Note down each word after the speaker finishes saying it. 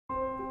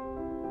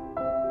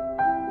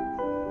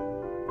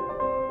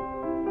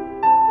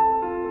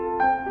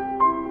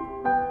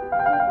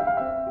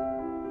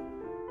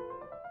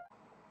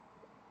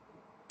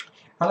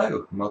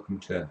Hello and welcome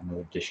to another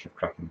edition of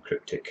Cracking the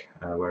Cryptic,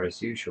 where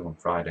as usual on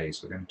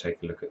Fridays we're going to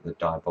take a look at the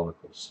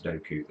diabolical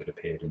Sudoku that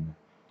appeared in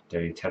the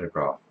Daily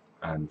Telegraph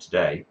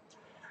today.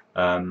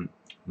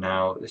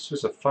 Now this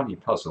was a funny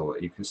puzzle.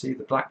 You can see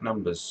the black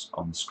numbers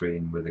on the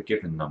screen were the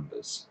given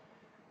numbers,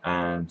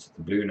 and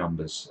the blue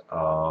numbers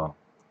are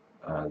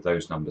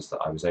those numbers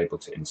that I was able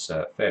to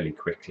insert fairly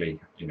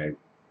quickly, 2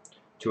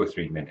 or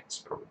 3 minutes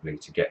probably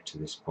to get to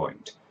this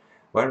point,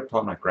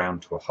 whereupon I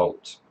ground to a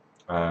halt.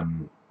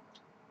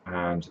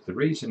 And the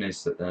reason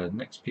is that the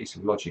next piece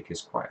of logic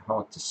is quite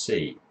hard to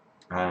see,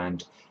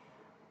 and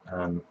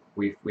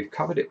we've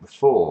covered it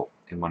before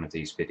in one of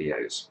these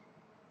videos,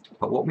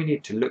 but what we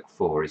need to look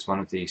for is one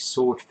of these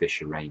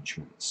swordfish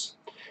arrangements.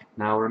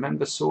 Now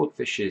remember,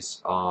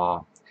 swordfishes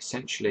are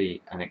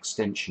essentially an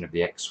extension of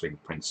the X-wing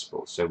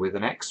principle. So with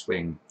an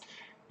X-wing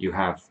you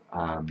have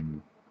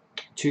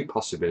two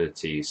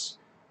possibilities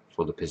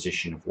for the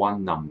position of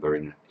one number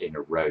in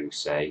a row,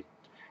 say,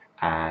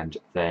 and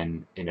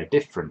then in a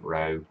different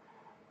row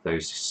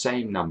those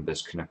same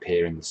numbers can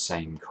appear in the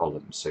same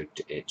column, so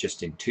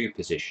just in two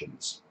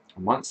positions.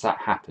 And once that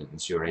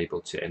happens, you're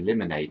able to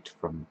eliminate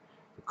from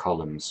the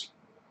columns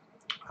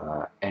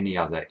any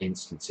other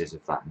instances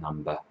of that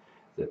number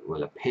that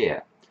will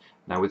appear.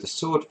 Now with the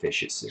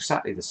swordfish it's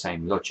exactly the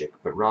same logic,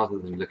 but rather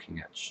than looking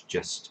at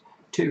just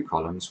two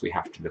columns we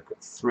have to look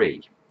at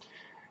three.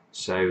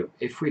 So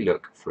if we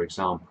look, for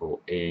example,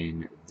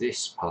 in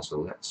this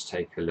puzzle, let's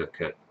take a look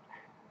at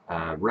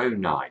row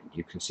 9,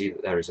 you can see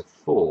that there is a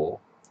 4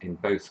 in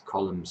both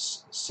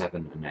columns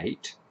 7 and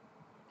 8,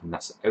 and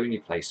that's the only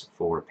place a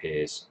 4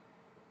 appears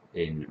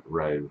in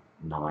row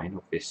 9,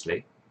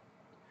 obviously.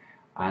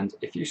 And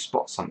if you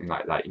spot something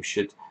like that, you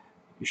should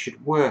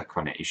work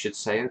on it. You should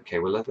say, okay,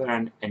 well, are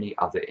there any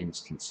other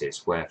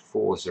instances where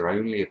 4s are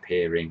only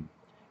appearing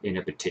in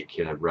a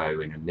particular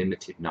row in a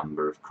limited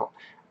number of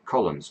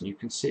columns? And you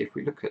can see, if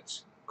we look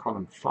at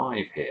column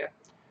 5 here,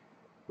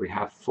 we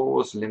have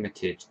 4s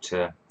limited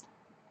to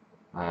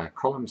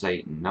columns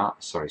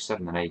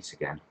 7 and 8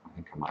 again. I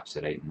think I might have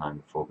said 8 and 9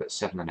 before, but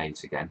 7 and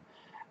 8 again,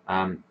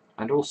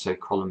 and also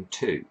column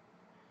 2.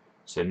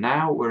 So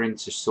now we're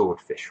into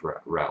swordfish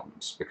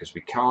realms, because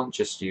we can't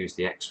just use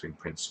the X-wing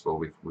principle.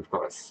 We've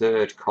got a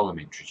third column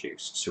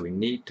introduced, so we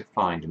need to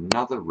find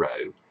another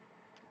row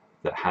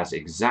that has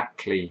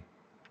exactly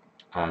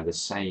the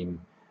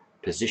same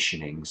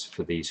positionings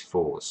for these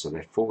 4s. So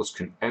their 4s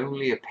can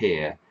only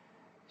appear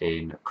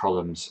in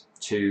columns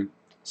 2,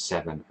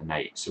 7 and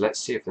 8. So let's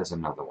see if there's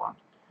another one.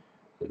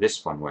 So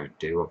this one won't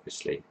do,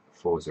 obviously.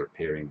 4s are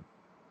appearing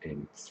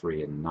in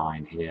 3 and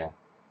 9 here.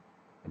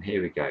 And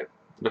here we go.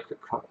 Look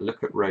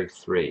at row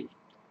 3.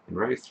 In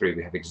row 3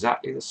 we have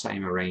exactly the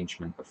same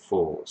arrangement of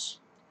 4s,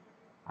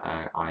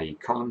 i.e.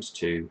 columns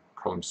 2,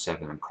 columns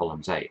 7 and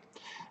columns 8.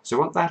 So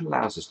what that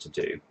allows us to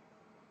do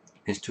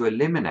is to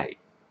eliminate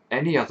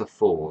any other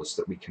 4s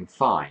that we can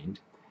find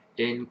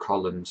in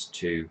columns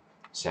 2,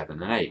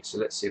 7 and 8. So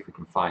let's see if we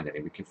can find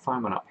any. We can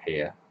find one up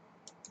here.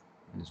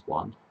 There's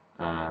one.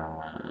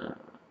 More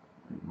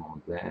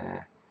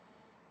there.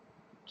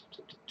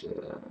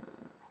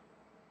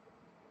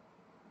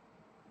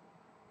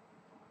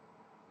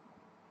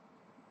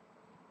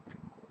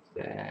 More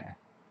there.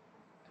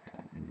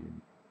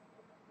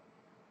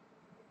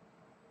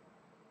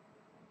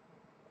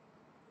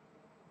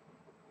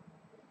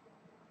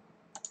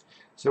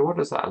 So what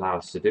does that allow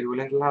us to do? Well,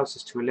 it allows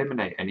us to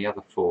eliminate any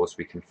other 4s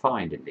we can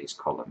find in these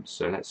columns.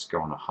 So let's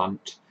go on a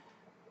hunt.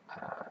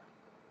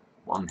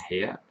 One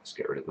here, let's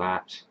get rid of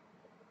that.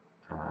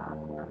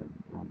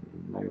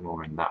 No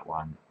more in that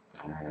one,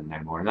 no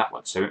more in that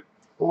one. So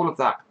all of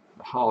that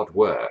hard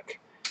work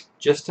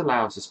just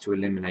allows us to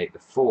eliminate the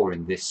 4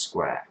 in this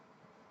square.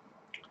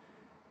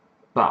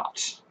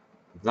 But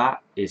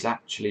that is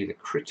actually the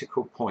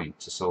critical point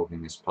to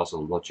solving this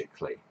puzzle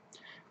logically,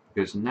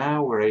 because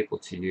now we're able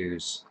to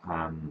use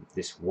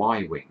this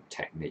Y-wing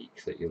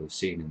technique that you'll have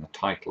seen in the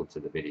title to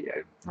the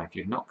video. Now if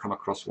you've not come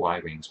across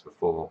Y-wings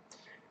before,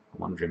 I'm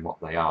wondering what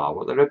they are.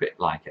 Well, they're a bit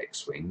like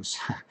X-wings,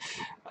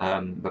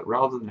 but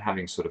rather than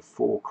having sort of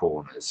 4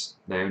 corners,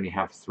 they only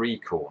have 3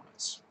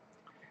 corners.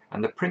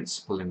 And the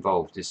principle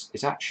involved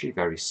is actually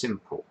very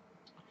simple.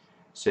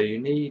 So you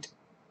need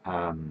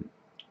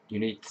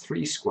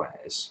 3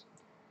 squares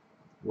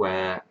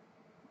where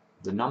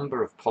the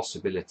number of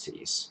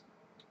possibilities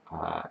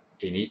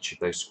in each of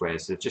those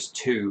squares, there are just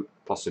 2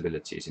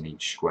 possibilities in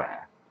each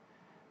square,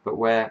 but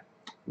where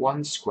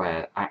one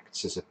square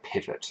acts as a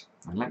pivot.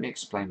 And let me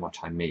explain what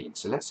I mean.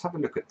 So let's have a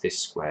look at this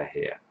square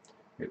here.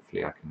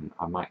 Hopefully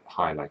I might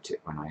highlight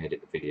it when I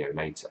edit the video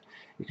later.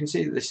 You can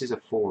see that this is a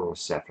 4 or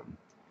 7. You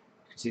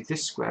can see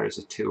this square is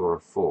a 2 or a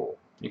 4.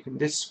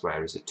 This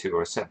square is a 2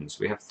 or a 7. So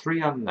we have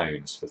 3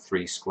 unknowns for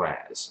 3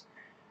 squares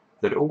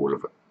that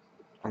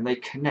and they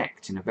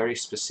connect in a very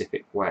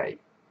specific way.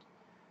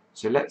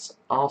 So let's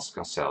ask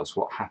ourselves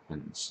what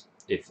happens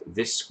if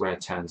this square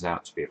turns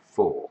out to be a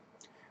 4.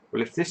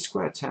 Well, if this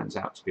square turns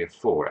out to be a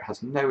 4, it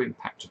has no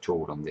impact at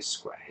all on this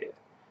square here.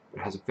 But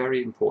it has a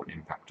very important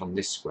impact on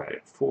this square.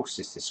 It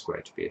forces this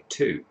square to be a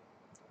 2.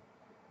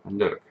 And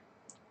look,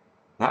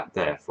 That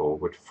therefore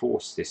would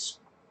force this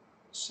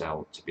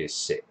cell to be a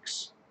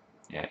 6.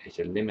 Yeah, it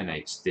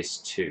eliminates this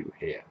 2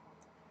 here.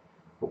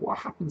 But what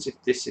happens if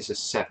this is a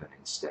 7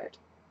 instead?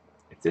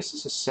 If this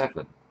is a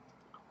 7,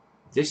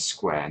 this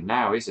square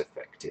now is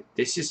affected.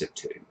 This is a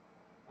 2.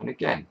 And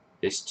again,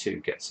 this 2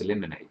 gets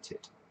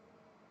eliminated.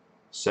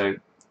 So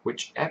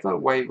whichever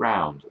way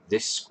round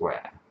this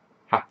square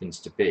happens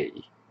to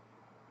be,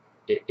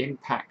 it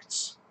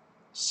impacts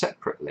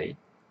separately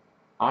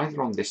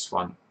either on this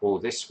one or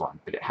this one,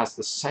 but it has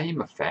the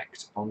same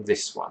effect on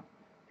this one.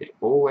 It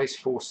always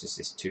forces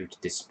this 2 to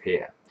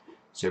disappear.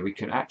 So we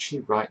can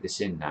actually write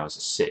this in now as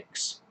a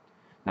 6.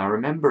 Now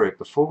remember,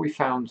 before we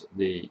found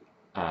the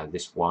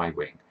this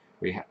Y-wing,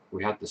 we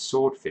had the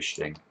swordfish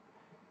thing,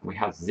 and we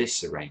had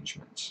this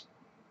arrangement.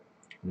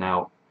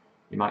 Now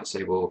you might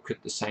say, well,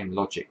 could the same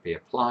logic be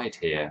applied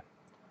here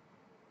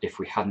if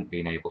we hadn't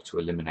been able to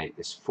eliminate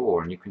this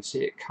 4? And you can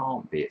see it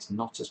can't be. It's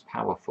not as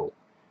powerful,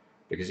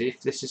 because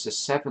if this is a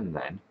 7,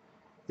 then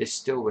this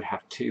still would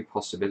have 2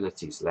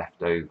 possibilities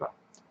left over,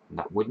 and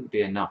that wouldn't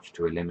be enough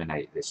to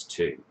eliminate this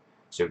 2.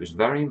 So it was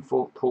very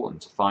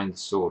important to find the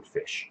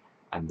swordfish,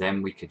 and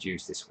then we could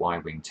use this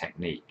Y-wing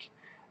technique.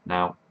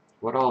 Now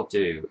what I'll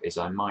do is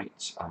I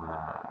might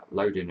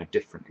load in a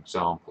different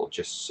example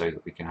just so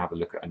that we can have a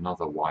look at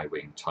another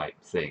Y-wing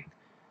type thing,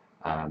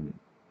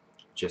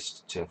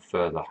 just to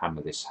further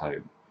hammer this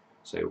home.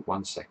 So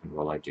 1 second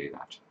while I do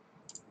that.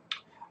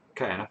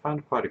 Okay, and I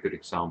found quite a good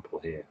example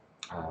here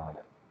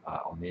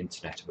on the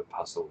internet of a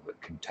puzzle that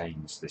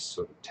contains this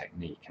sort of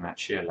technique and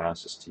actually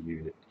allows us to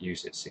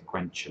use it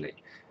sequentially.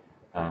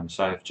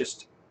 So I've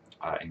just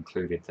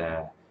included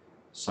there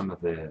some of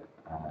the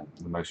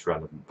most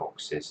relevant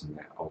boxes and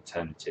the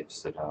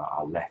alternatives that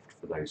are left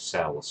for those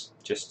cells,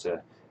 just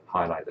to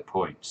highlight the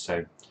point.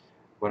 So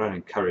what I'd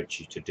encourage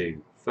you to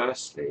do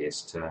firstly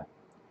is to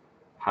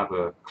have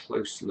a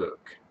close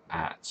look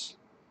at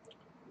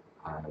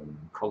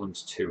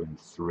columns 2 and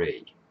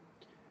 3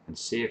 and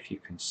see if you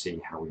can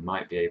see how we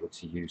might be able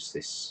to use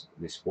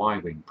this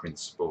Y-wing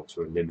principle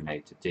to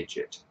eliminate a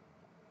digit.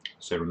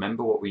 So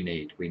remember what we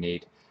need. We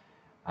need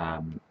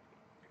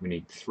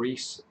three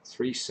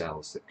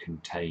cells that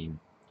contain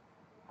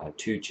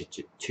two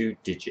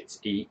digits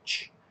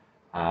each,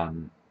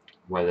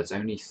 where there's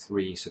only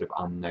 3 sort of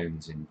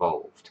unknowns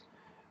involved.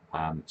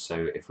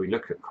 So if we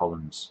look at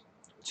columns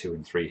 2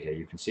 and 3 here,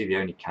 you can see the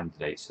only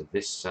candidates are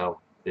this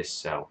cell,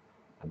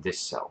 and this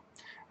cell.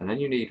 And then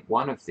you need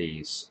one of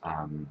these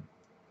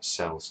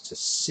cells to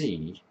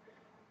see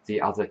the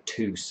other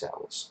 2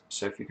 cells.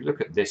 So if you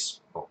look at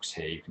this box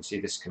here, you can see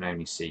this can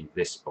only see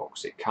this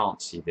box. It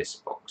can't see this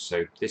box.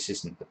 So this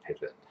isn't the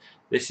pivot.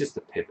 This is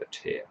the pivot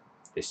here,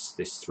 this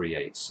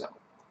 3/8 cell.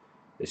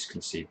 This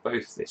can see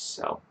both this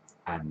cell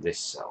and this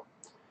cell.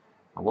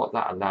 And what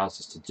that allows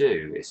us to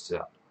do is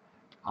to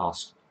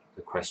ask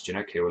the question,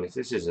 okay, well, if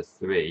this is a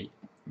 3,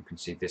 you can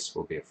see this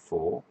will be a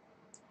 4.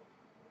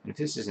 And if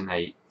this is an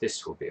 8,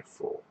 this will be a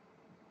 4.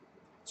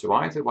 So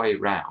either way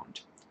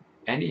round,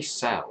 any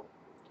cell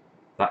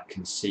that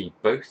can see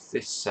both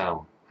this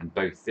cell and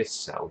both this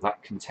cell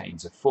that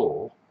contains a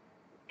 4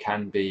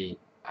 can be,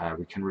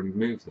 we can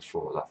remove the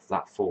 4.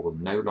 That 4 will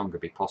no longer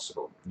be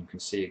possible. You can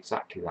see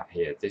exactly that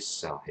here, this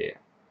cell here,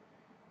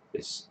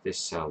 this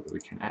cell, that we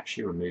can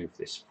actually remove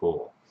this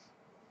 4.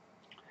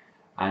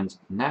 And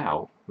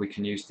now we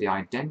can use the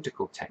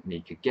identical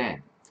technique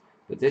again,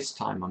 but this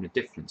time on a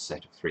different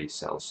set of 3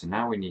 cells. So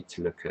now we need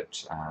to look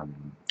at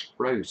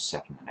rows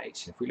 7 and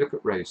 8. If we look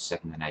at rows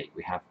 7 and 8,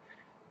 we have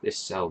this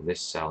cell,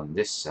 and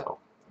this cell,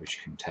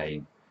 which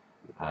contain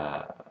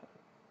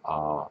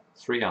are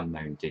 3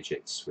 unknown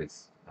digits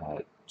with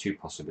 2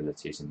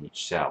 possibilities in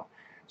each cell.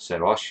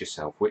 So ask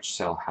yourself, which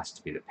cell has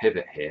to be the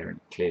pivot here? And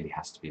it clearly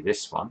has to be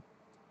this one.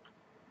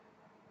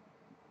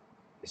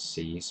 This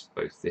sees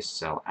both this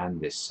cell and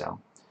this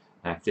cell.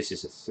 Now if this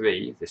is a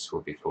 3, this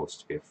will be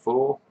forced to be a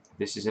 4. If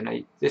this is an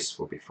 8, this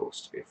will be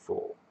forced to be a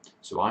 4.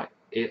 So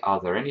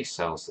are there any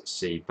cells that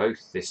see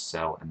both this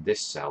cell and this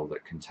cell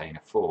that contain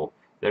a 4?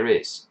 There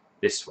is,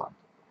 this one.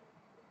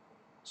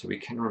 So we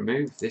can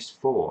remove this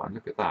 4, and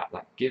look at that,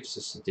 that gives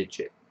us a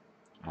digit.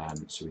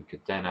 So we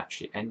could then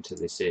actually enter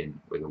this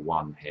in with a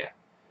 1 here,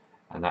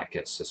 and that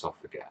gets us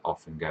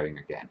off and going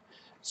again.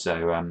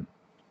 So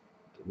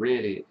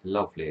really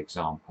lovely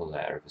example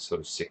there of a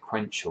sort of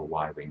sequential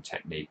Y-wing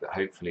technique that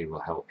hopefully will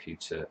help you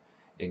to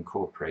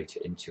incorporate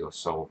it into your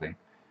solving.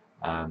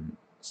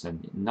 It's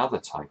another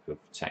type of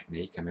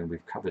technique. I mean,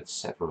 we've covered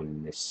several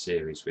in this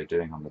series we're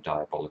doing on the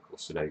diabolical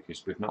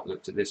Sudokus. We've not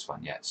looked at this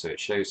one yet, so it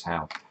shows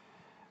how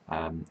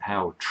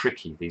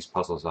tricky these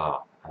puzzles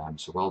are.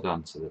 So well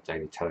done to the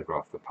Daily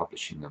Telegraph for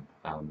publishing them.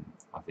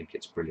 I think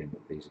it's brilliant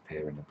that these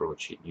appear in a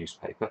broadsheet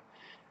newspaper.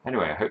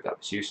 Anyway, I hope that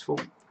was useful,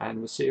 and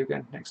we'll see you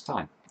again next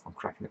time on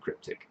Cracking the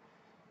Cryptic.